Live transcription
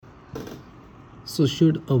So,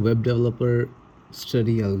 should a web developer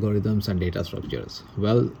study algorithms and data structures?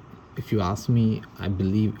 Well, if you ask me, I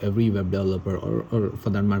believe every web developer, or for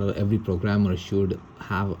that matter, every programmer should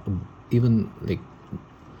have even like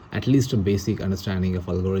at least a basic understanding of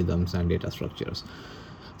algorithms and data structures.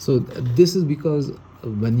 So this is because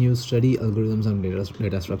when you study algorithms and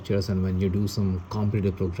data structures, and when you do some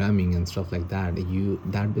competitive programming and stuff like that,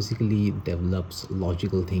 that basically develops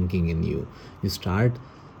logical thinking in you. You start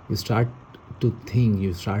to think,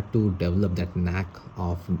 you start to develop that knack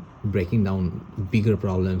of breaking down bigger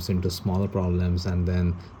problems into smaller problems, and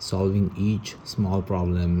then solving each small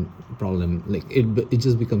problem. Like it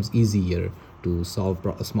just becomes easier to solve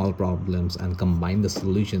small problems and combine the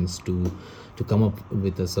solutions to come up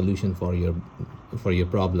with a solution for your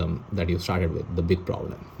problem that you started with, the big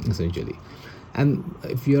problem essentially. And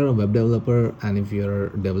if you're a web developer, and if you're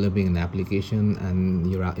developing an application, and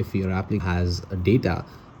if your application has a data,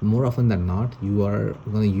 more often than not you are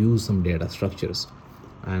going to use some data structures.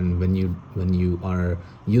 And when you are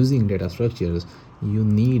using data structures, you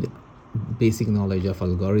need basic knowledge of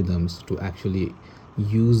algorithms to actually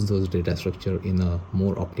use those data structure in a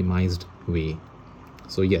more optimized way.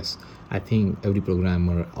 So yes, I think every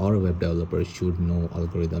programmer or a web developer should know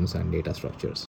algorithms and data structures.